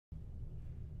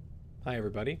Hi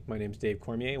everybody, my name is Dave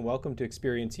Cormier and welcome to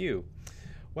Experience U.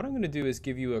 What I'm going to do is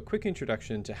give you a quick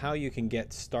introduction to how you can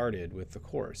get started with the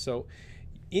course. So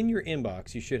in your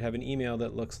inbox you should have an email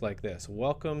that looks like this: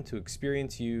 Welcome to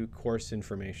Experience U course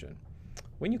information.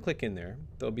 When you click in there,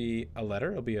 there'll be a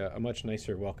letter. It'll be a much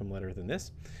nicer welcome letter than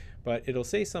this, but it'll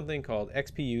say something called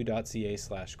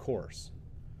xpu.ca/course.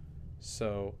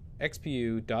 So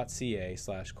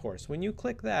xpu.ca/course. When you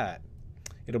click that,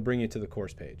 it'll bring you to the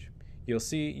course page.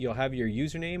 You'll have your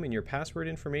username and your password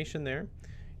information there.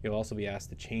 You'll also be asked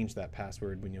to change that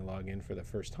password when you log in for the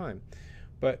first time.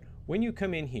 But when you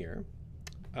come in here,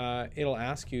 it'll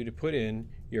ask you to put in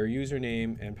your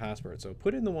username and password. So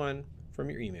put in the one from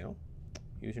your email,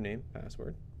 username,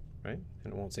 password, right?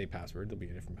 And it won't say password, there'll be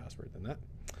a different password than that.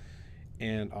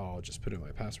 And I'll just put in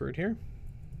my password here.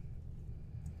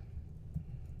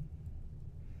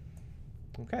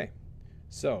 Okay,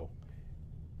 so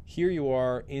here you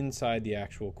are inside the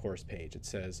actual course page. It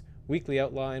says weekly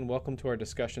outline, welcome to our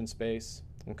discussion space.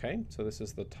 Okay, so this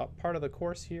is the top part of the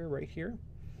course here, right here.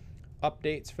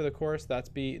 Updates for the course,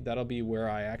 that'll be where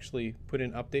I actually put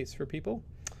in updates for people.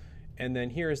 And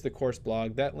then here is the course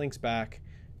blog. That links back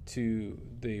to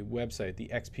the website, the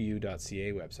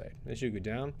xpu.ca website. As you go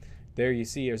down, there you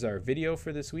see is our video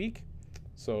for this week.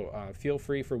 So feel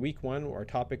free, for week 1, our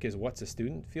topic is what's a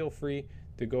student. Feel free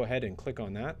to go ahead and click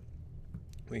on that.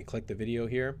 When you click the video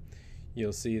here,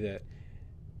 you'll see that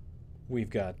we've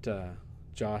got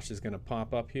Josh is going to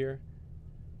pop up here.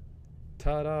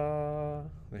 Ta-da!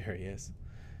 There he is.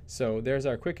 So there's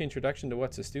our quick introduction to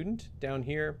what's a student. Down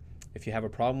here, if you have a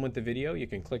problem with the video, you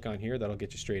can click on here. That'll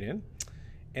get you straight in.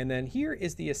 And then here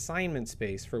is the assignment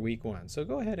space for week 1. So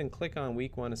go ahead and click on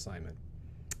week 1 assignment.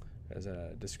 There's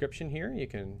a description here. You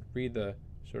can read the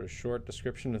sort of short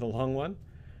description of the long one.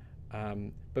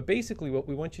 But basically what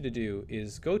we want you to do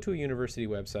is go to a university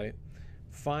website,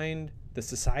 find the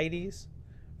societies,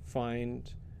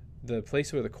 find the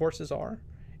place where the courses are,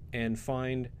 and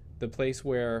find the place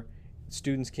where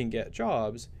students can get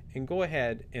jobs, and go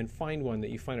ahead and find one that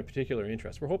you find a particular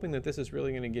interest. We're hoping that this is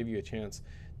really going to give you a chance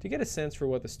to get a sense for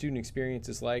what the student experience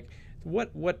is like,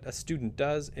 what a student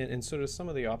does, and sort of some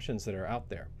of the options that are out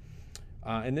there.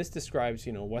 And this describes,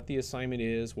 what the assignment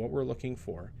is, what we're looking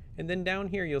for. And then down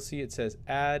here you'll see it says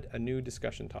add a new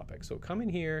discussion topic. So come in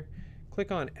here, click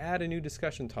on add a new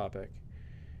discussion topic,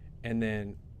 and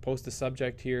then post a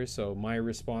subject here. So my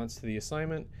response to the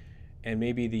assignment, and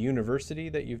maybe the university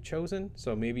that you've chosen.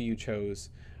 So maybe you chose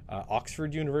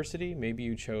Oxford University, maybe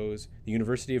you chose the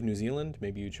University of New Zealand,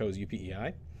 maybe you chose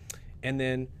UPEI. And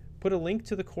then put a link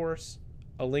to the course,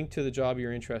 a link to the job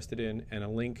you're interested in, and a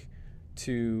link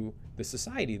to the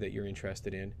society that you're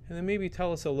interested in, and then maybe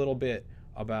tell us a little bit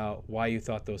about why you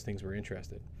thought those things were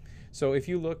interested. So if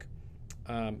you look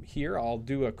here, I'll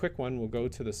do a quick one. We'll go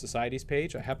to the societies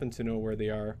page. I happen to know where they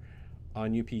are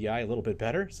on UPEI a little bit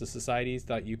better. So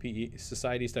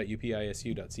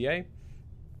societies.upeisu.ca.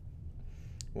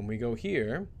 When we go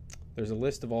here, there's a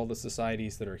list of all the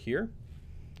societies that are here,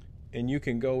 and you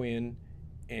can go in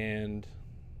and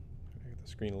make the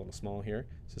screen a little small here.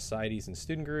 Societies and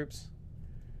student groups.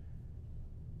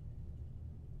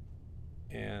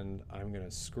 And I'm going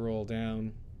to scroll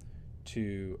down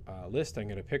to a list. I'm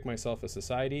going to pick myself a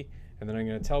society, and then I'm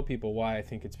going to tell people why I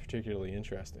think it's particularly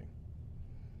interesting.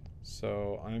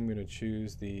 So I'm going to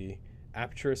choose the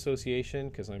Aperture Association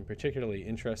because I'm particularly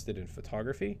interested in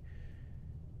photography.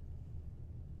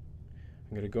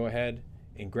 I'm going to go ahead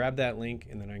and grab that link,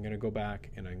 and then I'm going to go back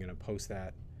and I'm going to post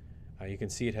that. You can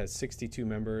see it has 62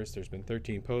 members. There's been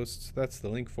 13 posts. That's the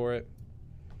link for it.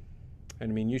 And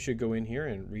I mean, you should go in here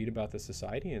and read about the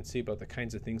society and see about the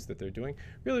kinds of things that they're doing.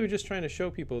 Really, we're just trying to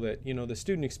show people that, the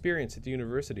student experience at the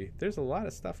university, there's a lot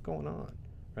of stuff going on,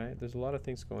 right? There's a lot of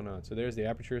things going on. So there's the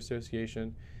Aperture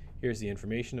Association. Here's the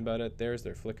information about it. There's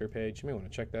their Flickr page. You may want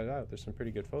to check that out. There's some pretty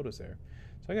good photos there.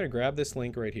 So I'm going to grab this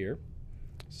link right here,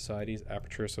 Societies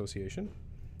Aperture Association.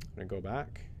 I'm going to go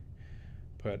back,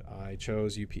 I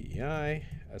chose UPEI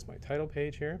as my title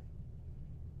page here.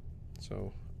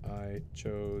 So I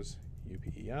chose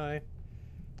UPEI. I'm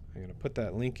going to put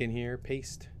that link in here,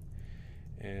 paste,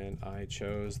 and I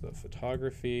chose the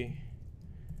photography,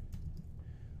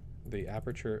 the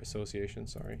Aperture Association,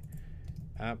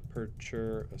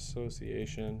 Aperture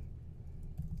Association,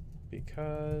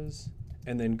 because,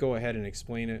 and then go ahead and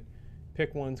explain it.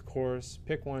 Pick one course,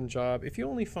 pick one job. If you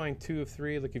only find 2 of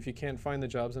 3, like if you can't find the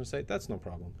jobs on a site, that's no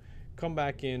problem. Come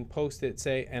back in, post it,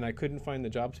 say, and I couldn't find the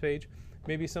jobs page.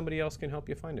 Maybe somebody else can help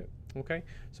you find it. Okay,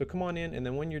 so come on in, and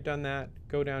then when you're done that,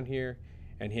 go down here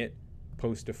and hit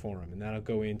post to forum, and that'll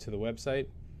go into the website.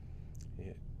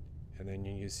 And then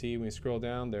you see when you scroll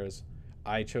down, there's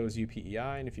I chose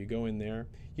UPEI, and if you go in there,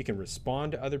 you can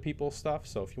respond to other people's stuff.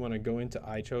 So if you want to go into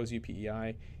I chose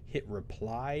UPEI, hit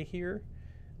reply here.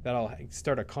 That'll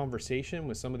start a conversation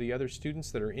with some of the other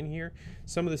students that are in here.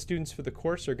 Some of the students for the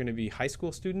course are going to be high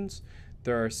school students.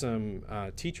 There are some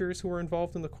teachers who are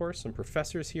involved in the course, some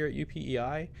professors here at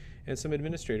UPEI, and some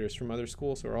administrators from other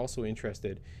schools who are also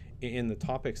interested in the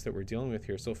topics that we're dealing with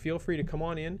here. So feel free to come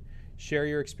on in, share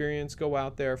your experience, go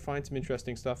out there, find some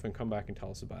interesting stuff, and come back and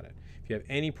tell us about it. If you have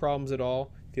any problems at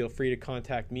all, feel free to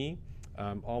contact me.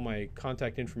 All my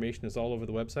contact information is all over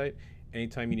the website.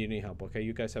 Anytime you need any help. Okay,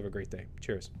 you guys have a great day.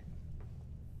 Cheers.